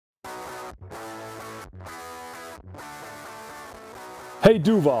Hey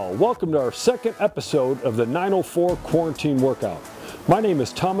Duval, welcome to our second episode of the 904 Quarantine Workout. My name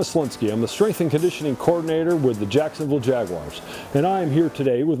is Myslinski. I'm the Strength and Conditioning Coordinator with the Jacksonville Jaguars. And I am here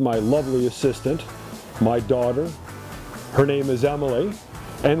today with my lovely assistant, my daughter. Her name is Emily.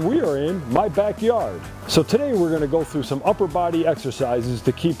 And we are in my backyard. So today we're going to go through some upper body exercises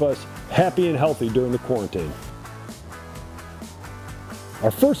to keep us happy and healthy during the quarantine. Our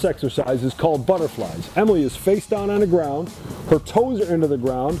first exercise is called butterflies. Emily is face down on the ground, her toes are into the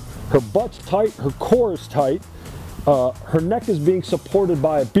ground, her butt's tight, her core is tight, her neck is being supported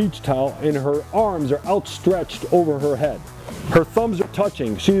by a beach towel, and her arms are outstretched over her head. Her thumbs are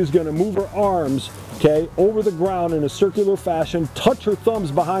touching. She is going to move her arms, over the ground in a circular fashion, touch her thumbs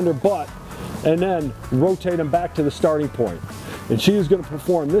behind her butt, and then rotate them back to the starting point. And she is going to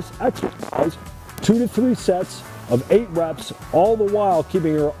perform this exercise 2 to 3 sets of 8 reps, all the while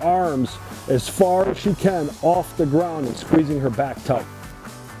keeping her arms as far as she can off the ground and squeezing her back tight.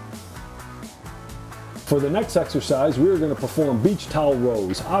 For the next exercise, we are going to perform beach towel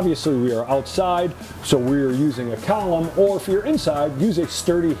rows. Obviously we are outside, so we are using a column, or if you're inside, use a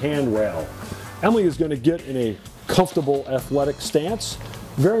sturdy handrail. Emily is going to get in a comfortable athletic stance,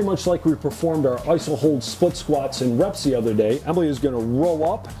 very much like we performed our iso hold split squats and reps the other day. Emily is going to row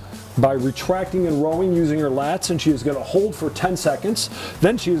up by retracting and rowing using her lats, and she is going to hold for 10 seconds.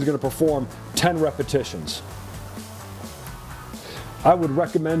 Then she is going to perform 10 repetitions. I would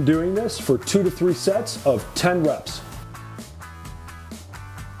recommend doing this for 2 to 3 sets of 10 reps.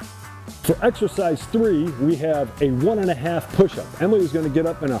 For exercise 3, we have a 1.5 push-up. Emily is going to get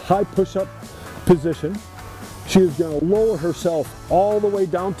up in a high push-up position. She is going to lower herself all the way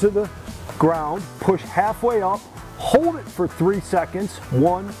down to the ground, push halfway up, hold it for 3 seconds,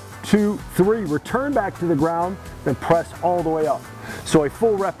 1, 2, 3, return back to the ground, then press all the way up. So a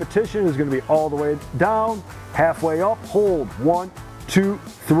full repetition is going to be all the way down, halfway up, hold, 1, 2,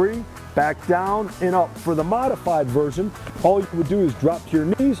 3, back down and up. For the modified version, all you would do is drop to your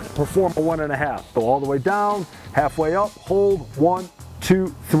knees and perform a 1.5. So all the way down, halfway up, hold, 1,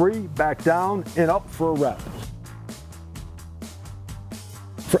 2, 3, back down and up for a rep.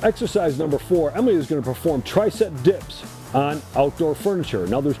 For exercise number 4, Emily is going to perform tricep dips on outdoor furniture.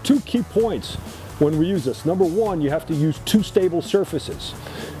 Now there's 2 key points when we use this. Number 1, you have to use 2 stable surfaces.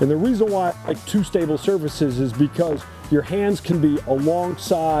 And the reason why I like 2 stable surfaces is because your hands can be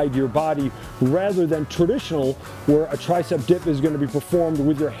alongside your body rather than traditional where a tricep dip is going to be performed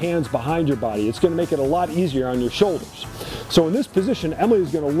with your hands behind your body. It's going to make it a lot easier on your shoulders. So in this position, Emily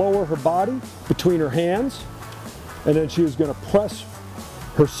is going to lower her body between her hands, and then she is going to press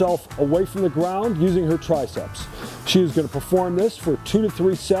herself away from the ground using her triceps. She is going to perform this for 2 to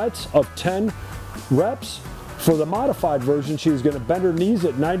 3 sets of 10 reps. For the modified version, she is going to bend her knees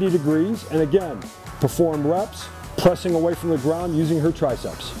at 90 degrees and again perform reps pressing away from the ground using her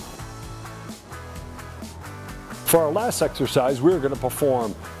triceps. For our last exercise, we are going to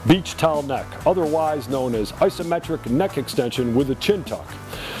perform beach towel neck, otherwise known as isometric neck extension with a chin tuck.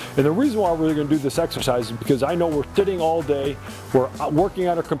 And the reason why we're going to do this exercise is because I know we're sitting all day, we're working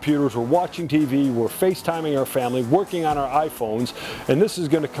on our computers, we're watching TV, we're FaceTiming our family, working on our iPhones, and this is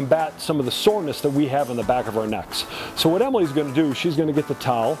going to combat some of the soreness that we have in the back of our necks. So what Emily's going to do, she's going to get the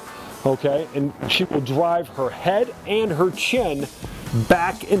towel, and she will drive her head and her chin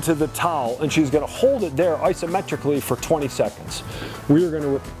back into the towel, and she's going to hold it there isometrically for 20 seconds. We are going to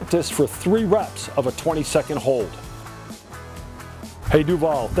repeat this for 3 reps of a 20-second hold. Hey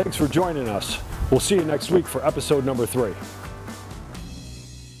Duval, thanks for joining us. We'll see you next week for episode number 3.